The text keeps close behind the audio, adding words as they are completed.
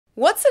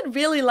What's it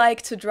really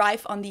like to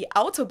drive on the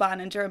Autobahn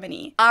in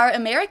Germany? Are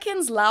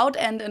Americans loud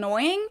and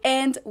annoying?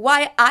 And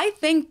why I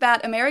think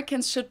that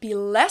Americans should be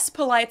less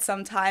polite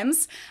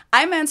sometimes?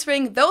 I'm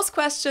answering those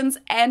questions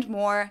and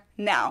more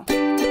now.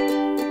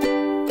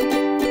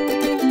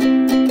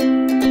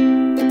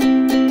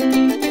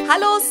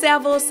 Hello,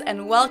 servus,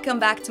 and welcome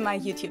back to my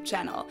YouTube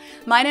channel.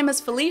 My name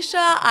is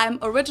Felicia. I'm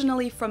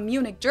originally from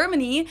Munich,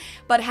 Germany,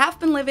 but have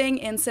been living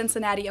in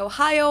Cincinnati,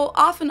 Ohio,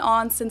 off and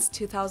on since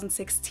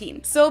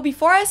 2016. So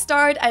before I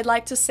start, I'd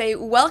like to say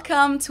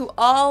welcome to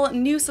all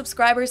new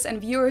subscribers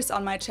and viewers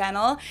on my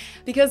channel,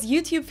 because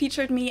YouTube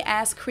featured me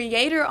as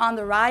Creator on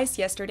the Rise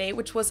yesterday,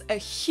 which was a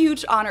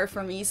huge honor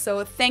for me,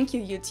 so thank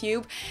you,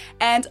 YouTube.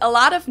 And a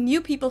lot of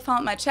new people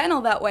found my channel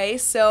that way,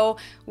 so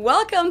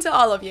welcome to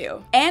all of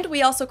you. And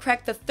we also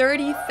cracked the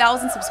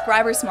 30,000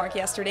 subscribers mark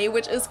yesterday,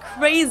 which is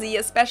crazy,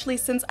 especially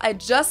since I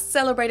just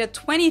celebrated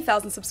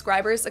 20,000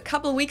 subscribers a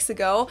couple weeks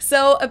ago.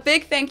 So a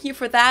big thank you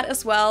for that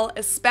as well,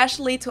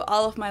 especially to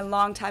all of my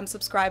longtime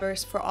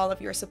subscribers for all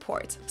of your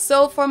support.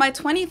 So for my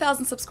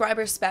 20,000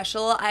 subscribers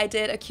special, I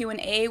did a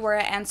Q&A where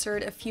I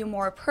answered a few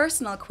more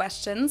personal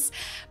questions,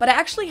 but I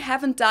actually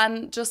haven't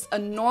done just a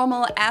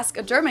normal Ask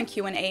a German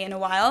Q&A in a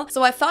while.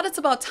 So I thought it's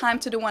about time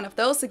to do one of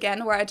those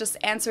again, where I just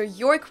answer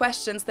your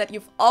questions that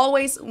you've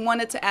always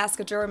wanted to ask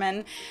a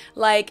German,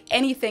 like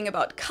anything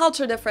about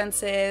culture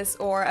differences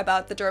or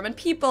about the German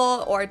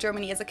people or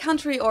Germany as a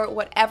country or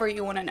whatever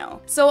you want to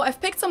know. So I've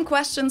picked some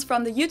questions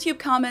from the YouTube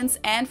comments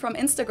and from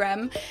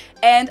Instagram,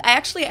 and I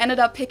actually ended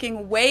up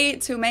picking way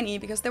too many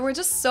because there were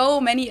just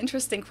so many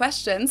interesting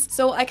questions.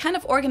 So I kind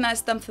of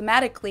organized them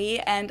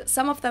thematically, and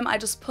some of them I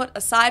just put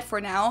aside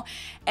for now,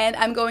 and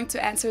I'm going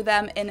to answer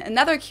them in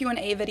another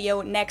Q&A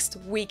video next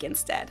week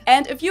instead.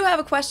 And if you have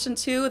a question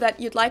too that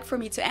you'd like for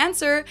me to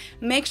answer,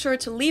 make sure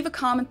to leave a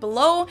comment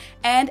below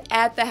and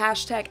add the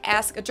hashtag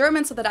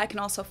 #AskAGerman so that I can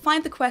also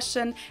find the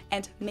question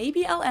and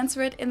maybe I'll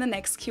answer it in the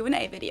next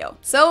Q&A video.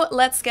 So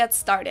let's get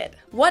started.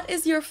 What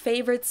is your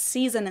favorite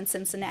season in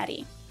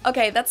Cincinnati?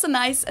 Okay, that's a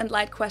nice and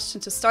light question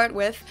to start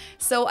with.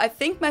 So I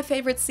think my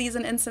favorite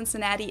season in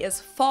Cincinnati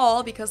is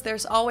fall, because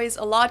there's always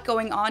a lot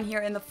going on here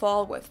in the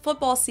fall with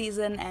football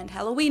season and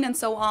Halloween and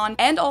so on.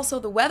 And also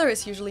the weather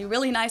is usually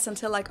really nice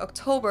until like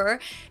October.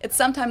 It's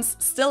sometimes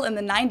still in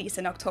the 90s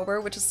in October,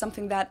 which is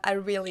something that I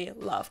really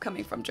love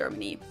coming from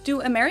Germany.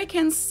 Do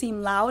Americans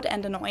seem loud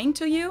and annoying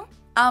to you?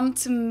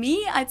 To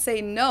me, I'd say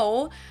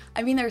no.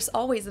 I mean, there's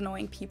always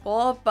annoying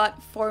people,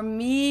 but for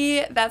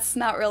me, that's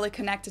not really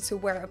connected to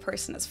where a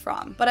person is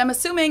from. But I'm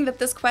assuming that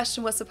this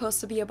question was supposed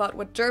to be about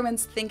what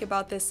Germans think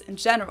about this in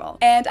general.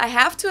 And I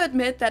have to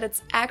admit that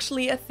it's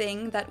actually a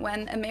thing that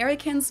when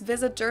Americans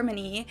visit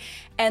Germany,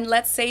 and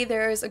let's say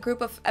there's a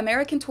group of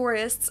American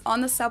tourists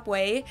on the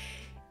subway,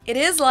 it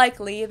is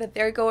likely that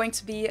they're going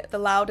to be the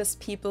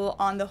loudest people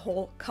on the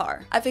whole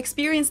car. I've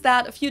experienced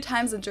that a few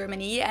times in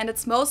Germany, and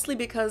it's mostly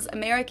because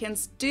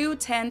Americans do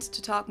tend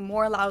to talk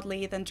more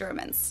loudly than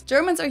Germans.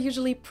 Germans are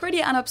usually pretty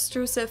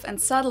unobtrusive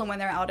and subtle when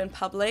they're out in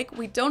public.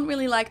 We don't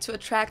really like to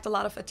attract a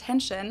lot of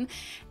attention,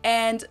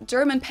 and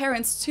German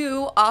parents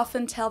too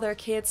often tell their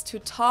kids to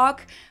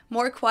talk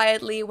more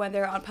quietly when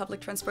they're on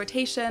public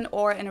transportation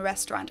or in a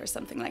restaurant or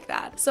something like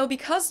that. So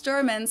because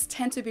Germans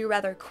tend to be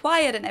rather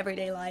quiet in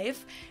everyday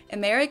life,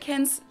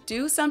 Americans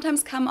do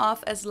sometimes come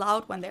off as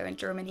loud when they're in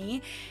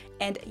Germany.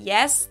 And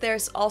yes,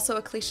 there's also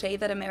a cliche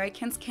that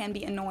Americans can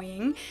be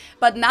annoying,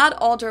 but not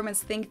all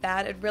Germans think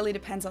that. It really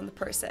depends on the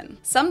person.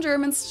 Some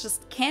Germans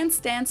just can't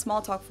stand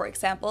small talk, for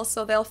example,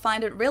 so they'll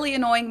find it really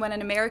annoying when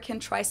an American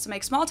tries to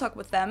make small talk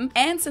with them.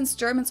 And since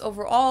Germans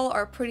overall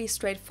are pretty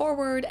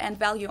straightforward and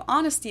value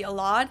honesty a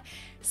lot,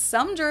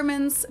 some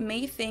Germans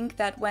may think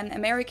that when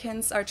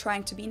Americans are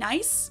trying to be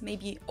nice,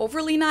 maybe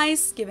overly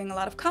nice, giving a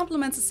lot of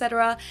compliments,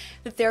 etc.,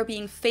 that they're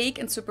being fake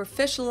and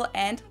superficial,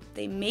 and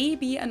they may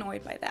be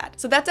annoyed by that.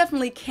 So that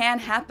definitely can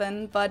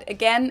happen, but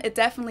again, it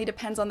definitely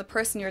depends on the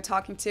person you're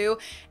talking to.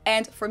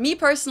 And for me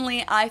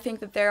personally, I think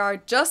that there are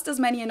just as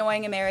many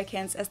annoying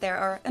Americans as there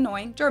are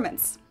annoying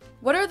Germans.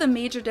 What are the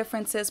major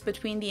differences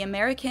between the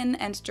American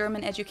and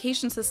German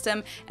education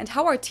system, and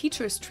how are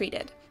teachers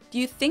treated? Do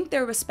you think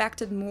they're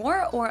respected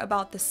more or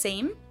about the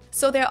same?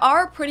 So there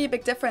are pretty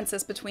big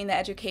differences between the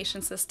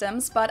education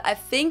systems, but I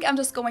think I'm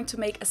just going to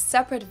make a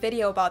separate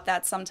video about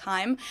that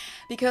sometime,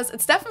 because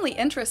it's definitely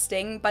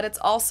interesting, but it's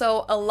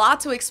also a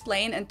lot to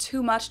explain and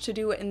too much to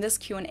do in this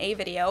Q&A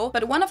video.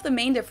 But one of the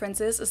main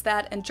differences is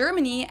that in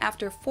Germany,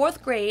 after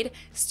 4th grade,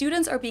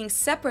 students are being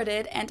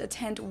separated and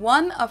attend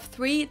one of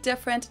 3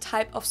 different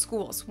types of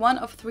schools, one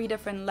of 3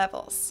 different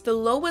levels. The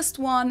lowest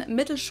one,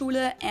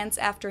 Mittelschule, ends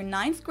after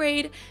 9th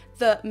grade.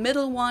 The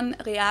middle one,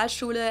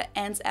 Realschule,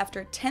 ends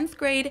after 10th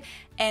grade,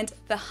 and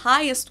the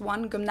highest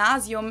one,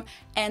 Gymnasium,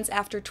 ends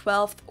after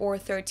 12th or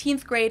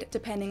 13th grade,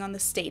 depending on the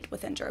state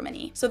within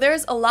Germany. So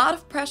there's a lot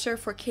of pressure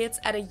for kids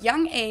at a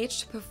young age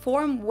to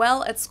perform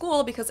well at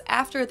school, because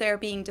after they're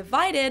being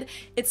divided,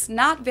 it's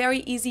not very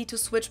easy to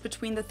switch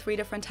between the 3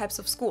 different types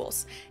of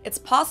schools. It's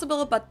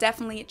possible, but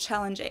definitely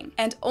challenging.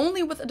 And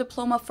only with a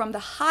diploma from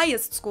the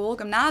highest school,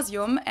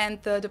 Gymnasium, and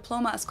the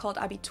diploma is called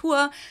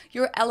Abitur,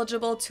 you're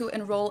eligible to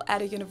enroll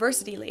at a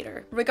university later.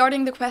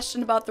 Regarding the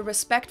question about the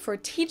respect for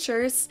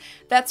teachers,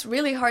 that's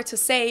really hard to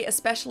say,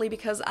 especially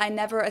because I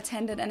never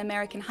attended an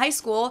American high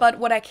school. But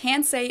what I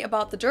can say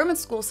about the German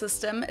school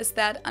system is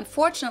that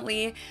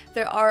unfortunately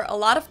there are a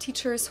lot of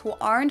teachers who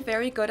aren't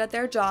very good at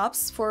their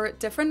jobs for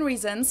different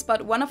reasons,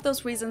 but one of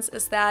those reasons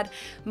is that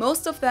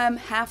most of them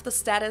have the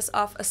status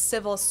of a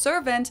civil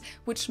servant,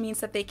 which means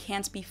that they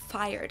can't be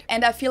fired.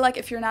 And I feel like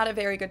if you're not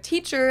a very good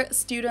teacher,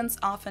 students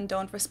often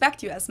don't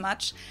respect you as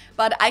much,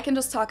 but I can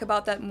just talk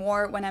about that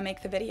more when I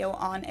make the video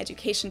on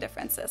education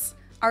differences.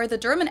 Are the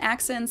German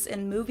accents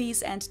in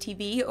movies and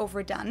TV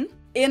overdone?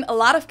 In a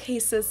lot of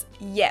cases,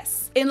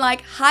 yes. In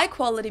like high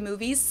quality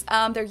movies,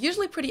 they're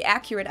usually pretty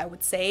accurate, I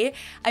would say.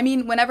 I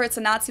mean, whenever it's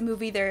a Nazi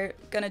movie, they're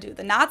gonna do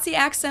the Nazi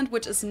accent,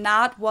 which is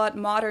not what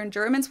modern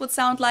Germans would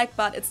sound like,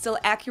 but it's still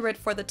accurate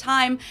for the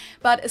time.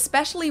 But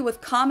especially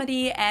with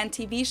comedy and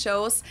TV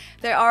shows,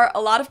 there are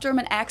a lot of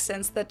German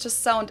accents that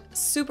just sound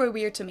super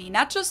weird to me.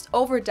 Not just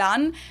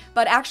overdone,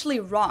 but actually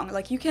wrong.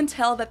 Like you can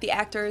tell that the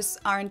actors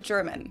aren't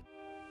German.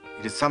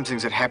 It is something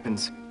that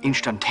happens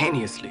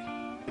instantaneously.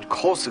 It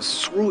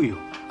courses through you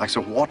like the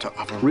water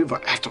of a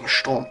river after a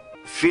storm,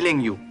 filling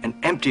you and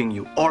emptying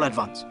you all at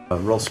once.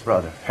 Rolf's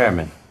brother,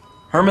 Hermann.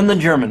 Herman the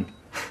German.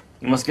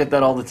 You must get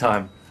that all the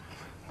time.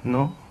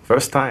 No,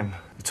 first time.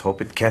 Let's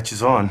hope it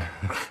catches on.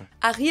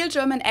 A real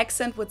German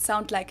accent would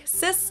sound like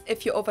this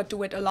if you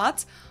overdo it a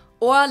lot,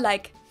 or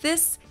like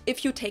this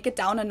if you take it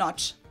down a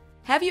notch.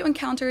 Have you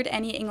encountered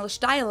any English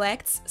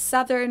dialects,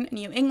 Southern,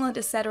 New England,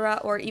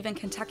 etc., or even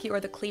Kentucky or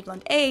the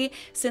Cleveland A,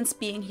 since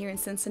being here in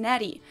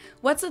Cincinnati?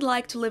 What's it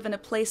like to live in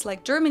a place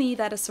like Germany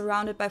that is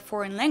surrounded by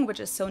foreign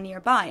languages so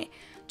nearby?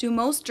 Do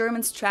most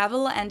Germans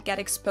travel and get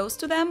exposed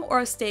to them,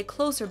 or stay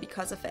closer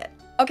because of it?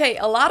 Okay,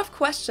 a lot of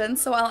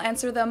questions, so I'll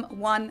answer them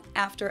one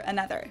after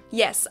another.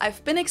 Yes,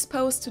 I've been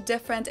exposed to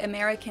different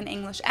American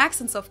English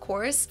accents, of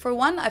course. For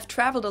one, I've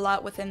traveled a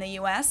lot within the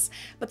US,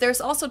 but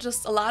there's also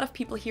just a lot of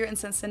people here in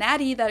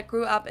Cincinnati that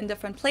grew up in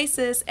different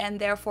places and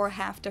therefore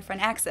have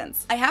different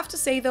accents. I have to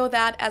say though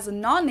that as a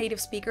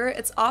non-native speaker,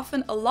 it's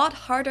often a lot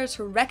harder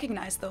to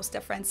recognize those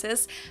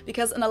differences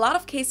because in a lot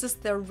of cases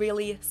they're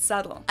really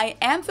subtle. I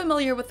am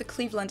familiar with the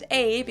Cleveland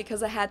A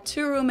because I had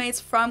 2 roommates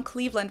from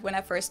Cleveland when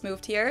I first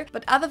moved here,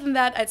 but other than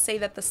that, I'd say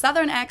that the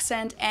Southern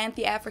accent and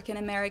the African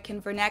American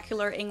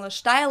vernacular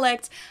English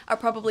dialect are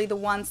probably the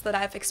ones that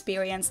I've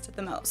experienced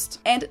the most.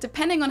 And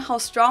depending on how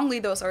strongly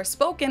those are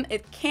spoken,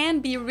 it can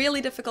be really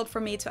difficult for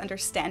me to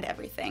understand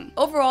everything.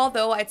 Overall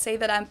though, I'd say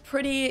that I'm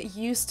pretty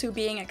used to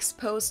being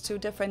exposed to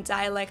different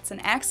dialects and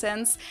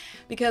accents,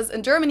 because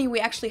in Germany we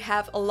actually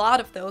have a lot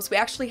of those. We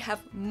actually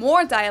have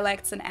more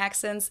dialects and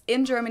accents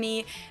in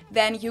Germany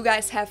than you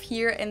guys have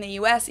here in the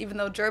US, even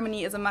though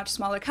Germany is a much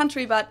smaller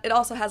country, but it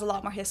also has a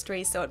lot more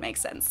history, so it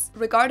makes sense.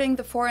 Regarding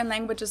the foreign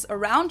languages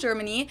around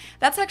Germany,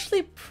 that's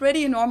actually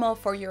pretty normal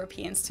for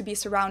Europeans to be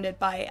surrounded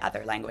by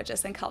other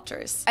languages and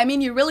cultures. I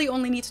mean, you really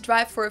only need to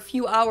drive for a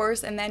few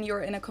hours and then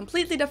you're in a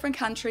completely different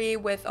country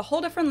with a whole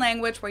different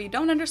language where you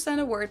don't understand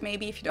a word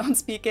maybe if you don't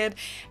speak it,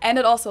 and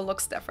it also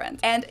looks different.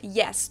 And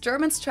yes,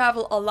 Germans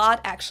travel a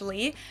lot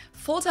actually.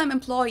 Full-time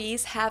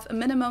employees have a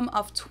minimum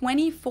of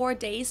 24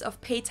 days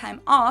of paid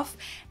time off,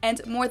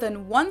 and more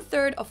than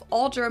 1/3 of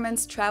all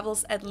Germans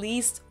travels at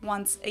least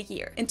once a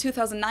year. In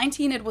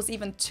 2019, it was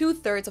even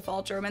 2/3 of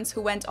all Germans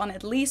who went on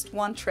at least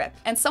one trip.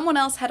 And someone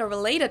else had a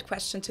related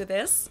question to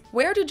this.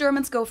 Where do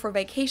Germans go for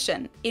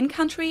vacation?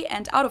 In-country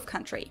and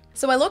out-of-country?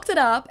 So I looked it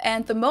up,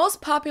 and the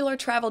most popular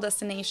travel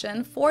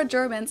destination for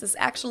Germans is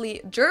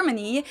actually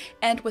Germany,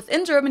 and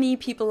within Germany,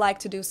 people like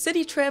to do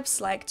city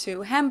trips, like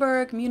to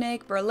Hamburg,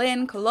 Munich,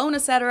 Berlin, Cologne,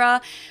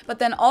 etc. But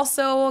then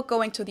also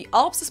going to the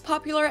Alps is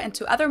popular, and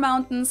to other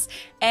mountains,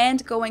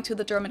 and going to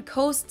the German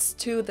coasts,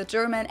 to the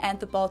German and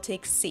the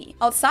Baltic Sea.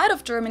 Outside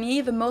of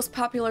Germany, the most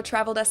popular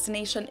travel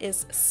destination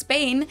is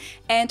Spain,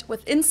 and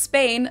within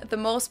Spain, the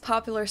most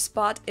popular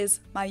spot is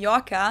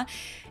Mallorca.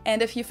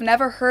 And if you've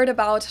never heard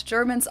about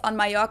Germans on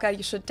Mallorca,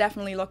 you should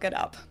definitely look it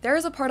up. There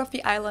is a part of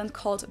the island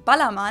called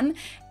Ballermann,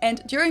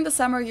 and during the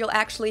summer you'll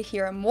actually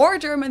hear more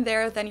German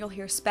there than you'll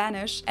hear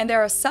Spanish. And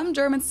there are some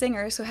German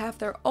singers who have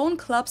their own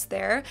clubs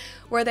there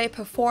where they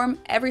perform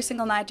every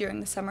single night during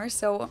the summer,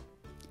 so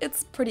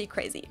it's pretty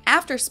crazy.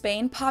 After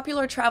Spain,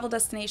 popular travel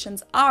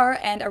destinations are,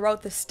 and I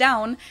wrote this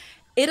down,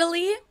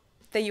 Italy,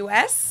 the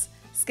US,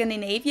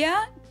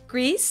 Scandinavia,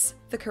 Greece,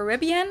 the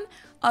Caribbean,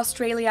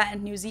 Australia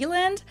and New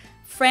Zealand,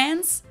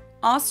 France,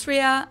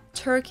 Austria,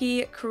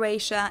 Turkey,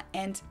 Croatia,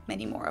 and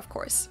many more, of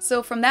course. So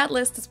from that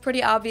list, it's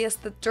pretty obvious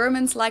that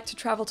Germans like to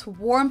travel to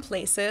warm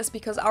places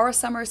because our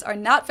summers are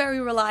not very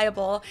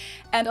reliable,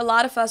 and a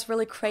lot of us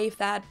really crave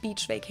that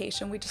beach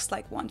vacation. We just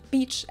like want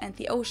beach and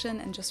the ocean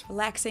and just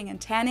relaxing and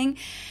tanning.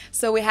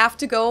 So we have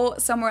to go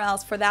somewhere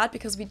else for that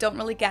because we don't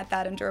really get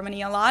that in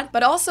Germany a lot.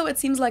 But also it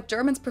seems like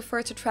Germans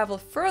prefer to travel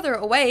further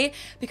away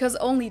because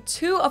only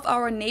 2 of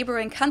our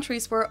neighboring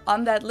countries were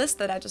on that list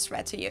that I just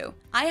read to you.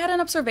 I had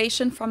an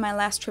observation from my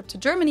last trip to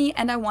Germany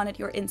and I wanted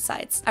your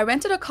insights. I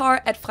rented a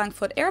car at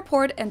Frankfurt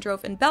Airport and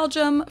drove in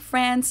Belgium,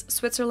 France,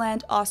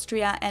 Switzerland,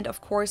 Austria, and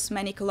of course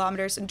many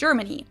kilometers in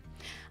Germany.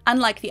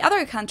 Unlike the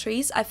other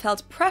countries, I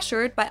felt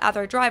pressured by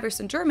other drivers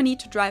in Germany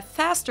to drive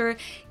faster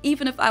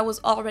even if I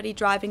was already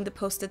driving the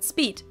posted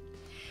speed.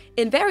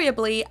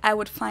 Invariably, I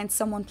would find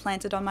someone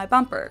planted on my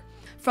bumper.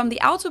 From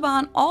the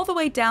Autobahn all the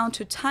way down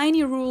to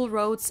tiny rural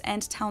roads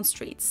and town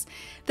streets.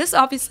 This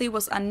obviously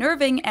was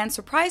unnerving and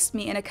surprised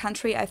me in a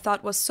country I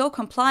thought was so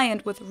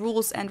compliant with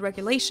rules and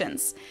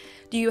regulations.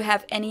 Do you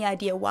have any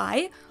idea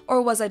why?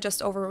 Or was I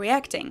just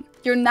overreacting?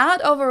 You're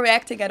not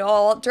overreacting at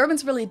all.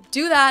 Germans really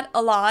do that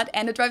a lot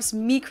and it drives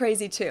me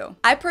crazy too.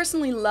 I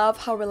personally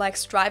love how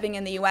relaxed driving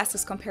in the US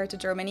is compared to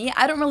Germany.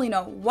 I don't really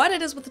know what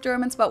it is with the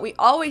Germans, but we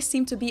always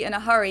seem to be in a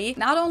hurry.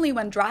 Not only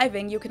when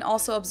driving, you can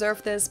also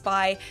observe this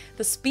by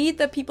the speed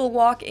that people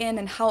walk in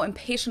and how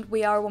impatient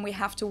we are when we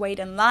have to wait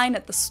in line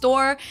at the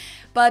store.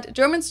 But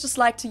Germans just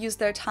like to use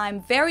their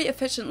time very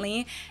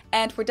efficiently,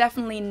 and we're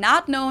definitely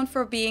not known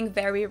for being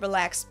very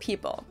relaxed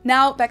people.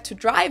 Now, back to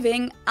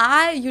driving,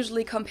 I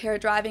usually compare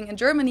driving in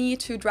Germany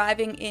to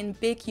driving in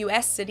big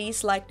US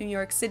cities like New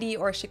York City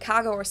or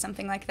Chicago or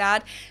something like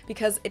that,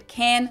 because it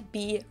can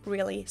be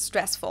really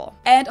stressful.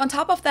 And on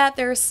top of that,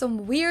 there's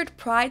some weird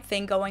pride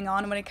thing going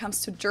on when it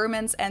comes to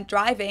Germans and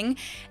driving.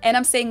 And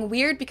I'm saying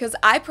weird because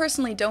I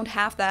personally don't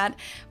have that,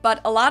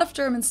 but a lot of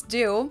Germans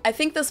do. I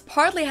think this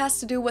partly has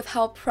to do with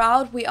how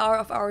proud we are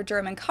of our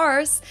German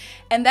cars,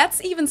 and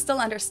that's even still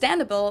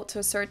understandable to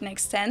a certain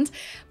extent,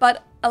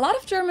 but a lot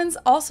of Germans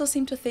also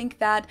seem to think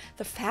that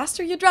the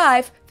faster you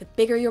drive, the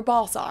bigger your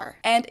balls are.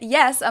 And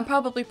yes, I'm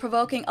probably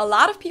provoking a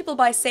lot of people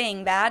by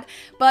saying that,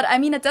 but I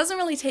mean, it doesn't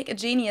really take a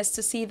genius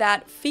to see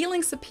that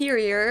feeling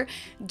superior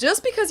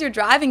just because you're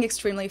driving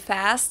extremely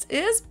fast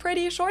is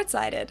pretty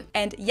short-sighted.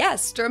 And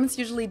yes, Germans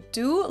usually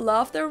do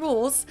love their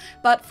rules,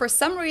 but for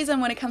some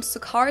reason when it comes to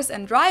cars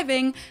and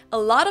driving, a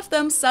lot of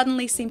them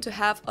suddenly seem to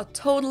have a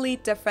totally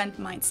different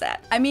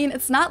mindset. I mean,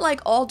 it's not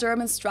like all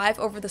Germans drive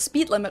over the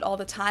speed limit all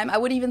the time. I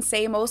would even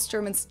say most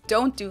Germans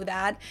don't do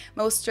that.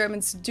 Most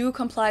Germans do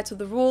comply to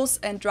the rules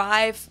and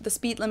drive the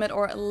speed limit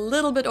or a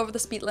little bit over the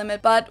speed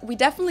limit, but we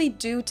definitely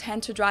do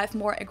tend to drive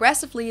more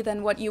aggressively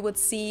than what you would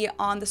see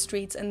on the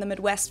streets in the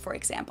Midwest, for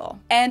example.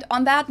 And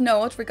on that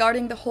note,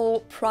 regarding the whole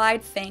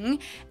pride thing,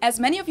 as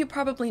many of you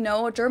probably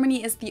know,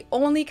 Germany is the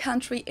only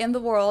country in the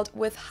world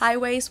with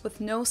highways with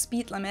no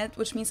speed limit,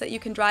 which means that you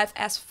can drive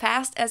as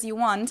fast as you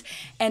want.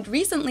 And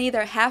recently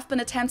there have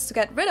been attempts to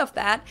get rid of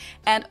that,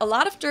 and a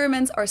lot of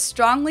Germans are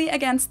strongly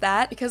against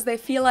that because they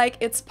feel like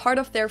it's part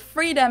of their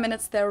freedom and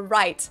it's their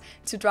right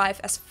to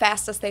drive as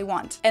fast as they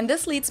want. And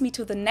this leads me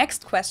to the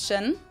next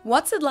question.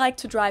 What's it like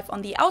to drive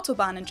on the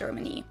Autobahn in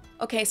Germany?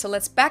 Okay, so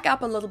let's back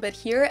up a little bit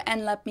here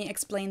and let me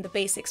explain the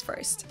basics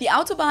first. The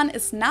Autobahn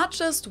is not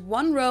just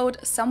one road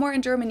somewhere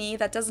in Germany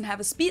that doesn't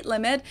have a speed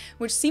limit,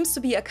 which seems to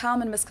be a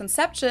common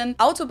misconception.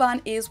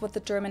 Autobahn is what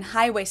the German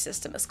highway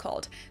system is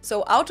called.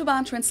 So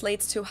Autobahn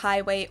translates to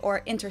highway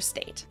or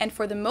interstate. And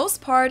for the most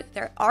part,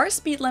 there are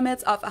speed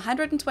limits of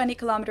 120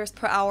 kilometers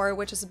per hour,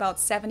 which is about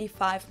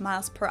 75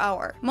 miles per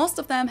hour. Most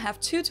of them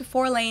have 2 to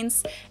 4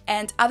 lanes,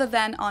 and other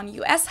than on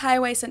US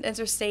highways and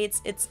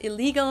interstates, it's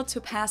illegal to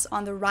pass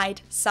on the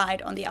right side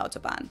on the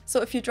Autobahn.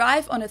 So if you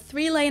drive on a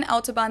 3-lane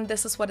Autobahn,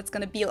 this is what it's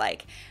going to be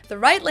like. The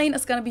right lane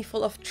is going to be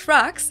full of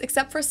trucks,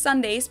 except for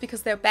Sundays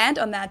because they're banned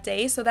on that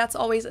day, so that's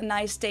always a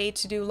nice day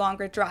to do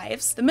longer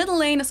drives. The middle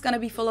lane is going to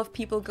be full of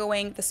people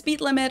going the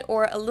speed limit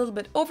or a little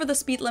bit over the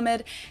speed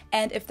limit,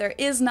 and if there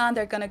is none,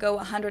 they're going to go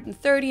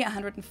 130,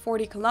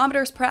 140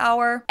 kilometers per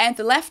hour. And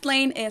the left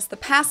lane is the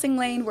passing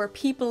lane where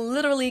people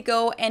literally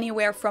go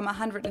anywhere from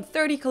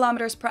 130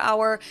 kilometers per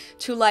hour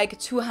to like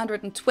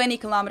 220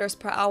 kilometers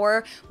per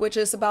hour, which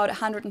is about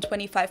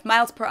 125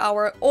 miles per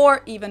hour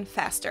or even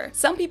faster.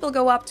 Some people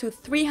go up to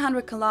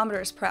 300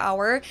 kilometers per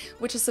hour,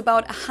 which is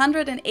about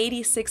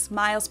 186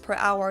 miles per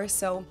hour,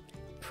 so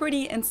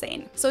pretty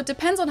insane. So it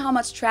depends on how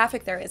much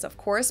traffic there is, of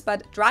course,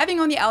 but driving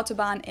on the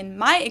Autobahn, in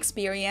my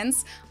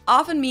experience,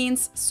 often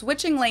means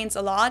switching lanes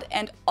a lot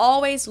and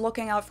always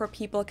looking out for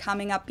people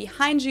coming up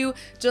behind you,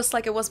 just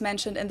like it was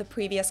mentioned in the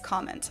previous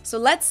comment. So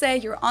let's say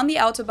you're on the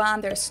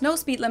Autobahn, there's no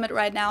speed limit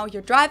right now,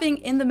 you're driving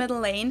in the middle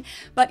lane,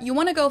 but you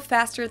want to go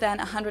faster than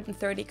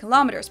 130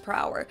 kilometers per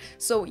hour.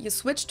 So you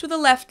switch to the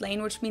left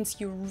lane, which means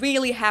you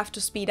really have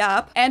to speed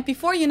up. And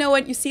before you know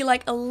it, you see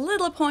like a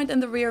little point in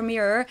the rear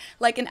mirror,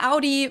 like an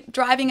Audi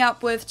driving driving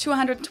up with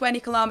 220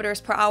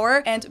 kilometers per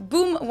hour, and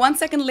boom, 1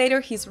 second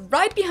later, he's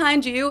right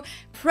behind you,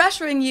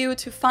 pressuring you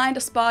to find a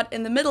spot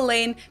in the middle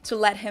lane to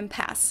let him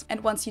pass.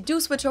 And once you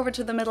do switch over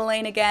to the middle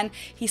lane again,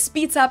 he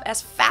speeds up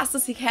as fast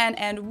as he can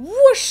and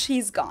whoosh,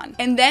 he's gone.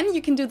 And then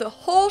you can do the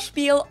whole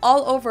spiel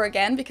all over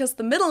again because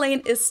the middle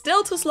lane is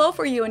still too slow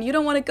for you and you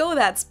don't want to go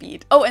that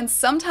speed. Oh, and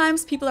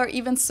sometimes people are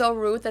even so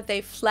rude that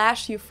they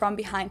flash you from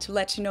behind to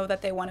let you know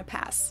that they want to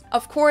pass.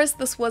 Of course,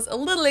 this was a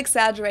little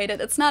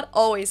exaggerated. It's not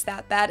always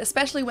that bad,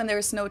 especially when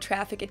there's no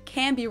traffic. It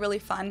can be really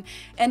fun.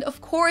 And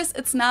of course,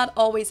 it's not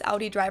always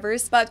Audi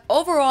drivers, but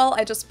overall,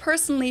 I just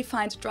personally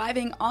find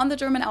driving on the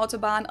German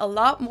Autobahn a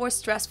lot more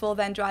stressful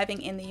than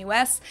driving in the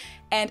US,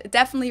 and it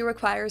definitely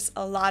requires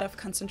a lot of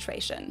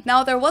concentration.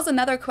 Now, there was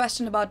another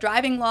question about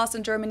driving laws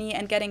in Germany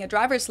and getting a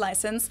driver's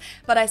license,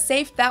 but I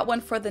saved that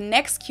one for the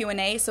next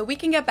Q&A, so we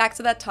can get back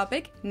to that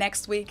topic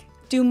next week.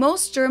 Do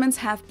most Germans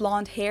have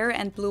blonde hair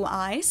and blue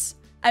eyes?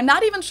 I'm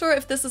not even sure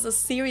if this is a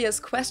serious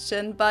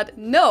question, but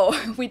no,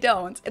 we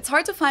don't. It's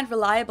hard to find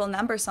reliable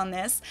numbers on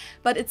this,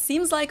 but it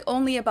seems like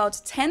only about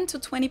 10 to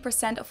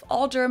 20% of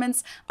all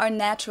Germans are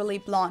naturally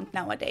blonde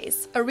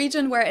nowadays. A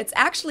region where it's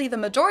actually the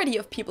majority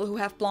of people who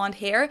have blonde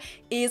hair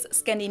is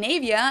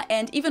Scandinavia,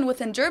 and even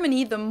within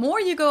Germany, the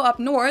more you go up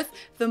north,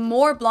 the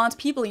more blonde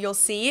people you'll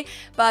see,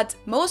 but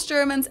most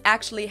Germans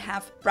actually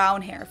have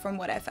brown hair from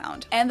what I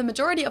found. And the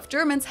majority of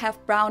Germans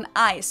have brown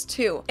eyes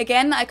too.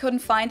 Again, I couldn't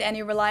find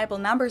any reliable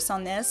numbers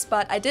on this,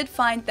 but I did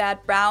find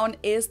that brown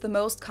is the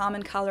most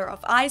common color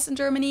of eyes in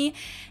Germany,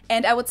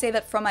 and I would say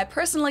that from my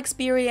personal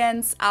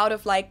experience, out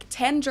of like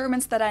 10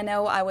 Germans that I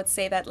know, I would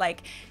say that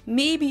like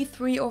maybe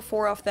 3 or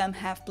 4 of them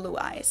have blue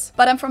eyes.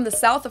 But I'm from the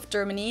south of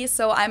Germany,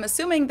 so I'm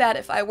assuming that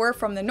if I were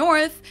from the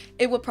north,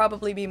 it would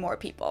probably be more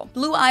people.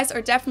 Blue eyes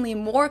are definitely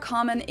more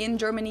common in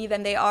Germany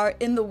than they are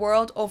in the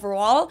world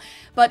overall,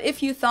 but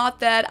if you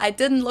thought that I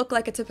didn't look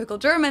like a typical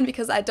German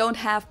because I don't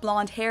have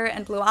blonde hair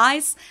and blue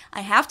eyes,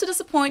 I have to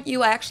disappoint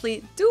you. I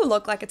actually do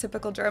look like a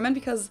typical German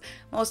because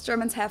most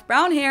Germans have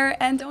brown hair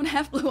and don't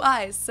have blue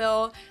eyes,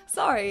 so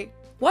sorry.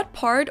 What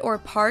part or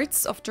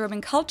parts of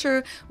German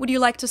culture would you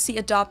like to see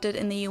adopted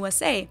in the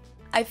USA?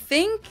 I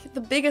think the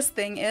biggest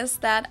thing is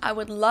that I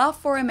would love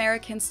for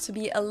Americans to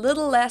be a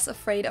little less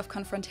afraid of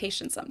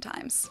confrontation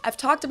sometimes. I've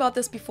talked about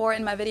this before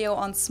in my video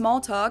on small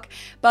talk,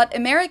 but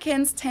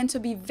Americans tend to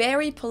be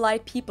very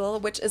polite people,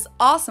 which is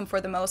awesome for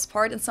the most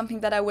part and something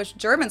that I wish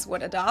Germans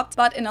would adopt.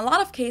 But in a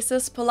lot of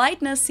cases,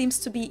 politeness seems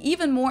to be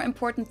even more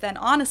important than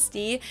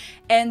honesty,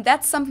 and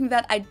that's something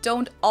that I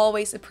don't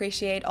always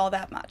appreciate all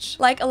that much.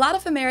 Like, a lot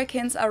of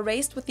Americans are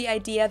raised with the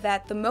idea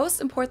that the most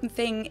important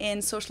thing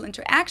in social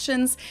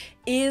interactions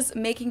is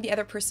making the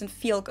other person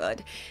feel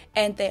good,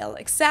 and they'll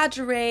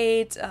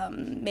exaggerate,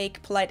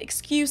 make polite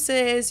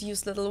excuses,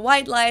 use little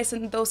white lies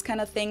and those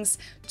kind of things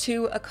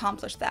to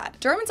accomplish that.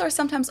 Germans are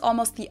sometimes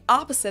almost the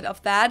opposite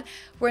of that.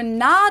 We're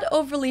not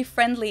overly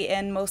friendly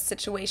in most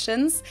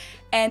situations,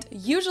 and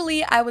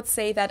usually I would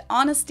say that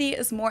honesty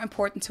is more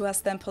important to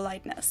us than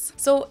politeness.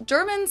 So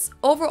Germans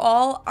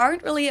overall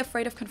aren't really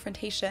afraid of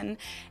confrontation,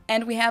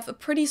 and we have a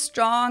pretty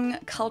strong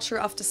culture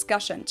of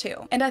discussion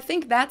too. And I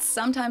think that's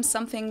sometimes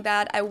something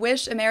that I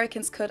wish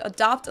Americans could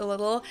adopt a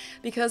little,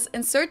 because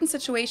in certain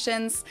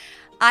situations,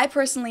 I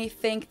personally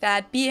think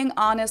that being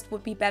honest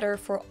would be better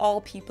for all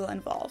people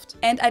involved.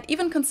 And I'd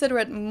even consider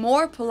it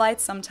more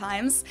polite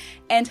sometimes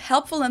and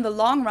helpful in the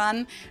long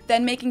run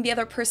than making the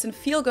other person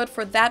feel good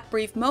for that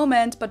brief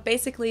moment, but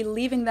basically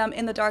leaving them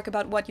in the dark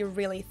about what you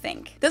really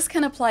think. This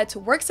can apply to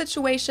work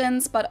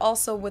situations, but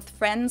also with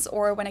friends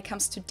or when it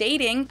comes to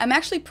dating. I'm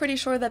actually pretty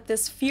sure that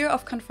this fear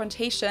of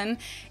confrontation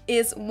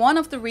is one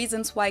of the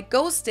reasons why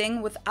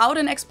ghosting without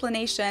an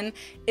explanation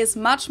is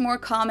much more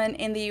common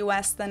in the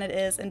US than it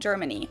is in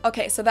Germany.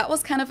 Okay, so that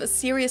was kind of a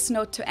serious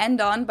note to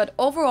end on, but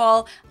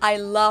overall, I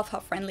love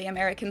how friendly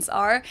Americans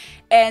are.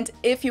 And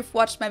if you've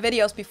watched my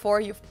videos before,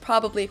 you've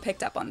probably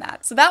picked up on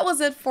that. So that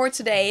was it for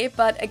today,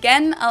 but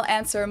again, I'll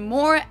answer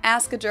more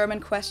Ask a German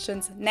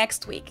questions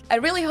next week. I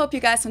really hope you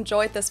guys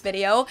enjoyed this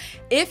video.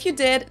 If you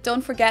did,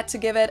 don't forget to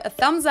give it a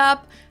thumbs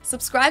up,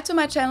 subscribe to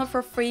my channel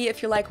for free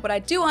if you like what I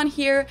do on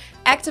here,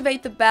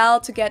 activate the bell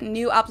to get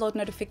new upload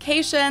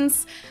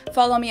notifications,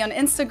 follow me on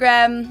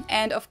Instagram,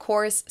 and of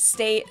course,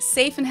 stay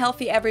safe and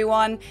healthy,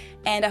 everyone.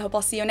 And I hope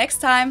I'll see you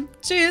next time.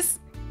 Tschüss!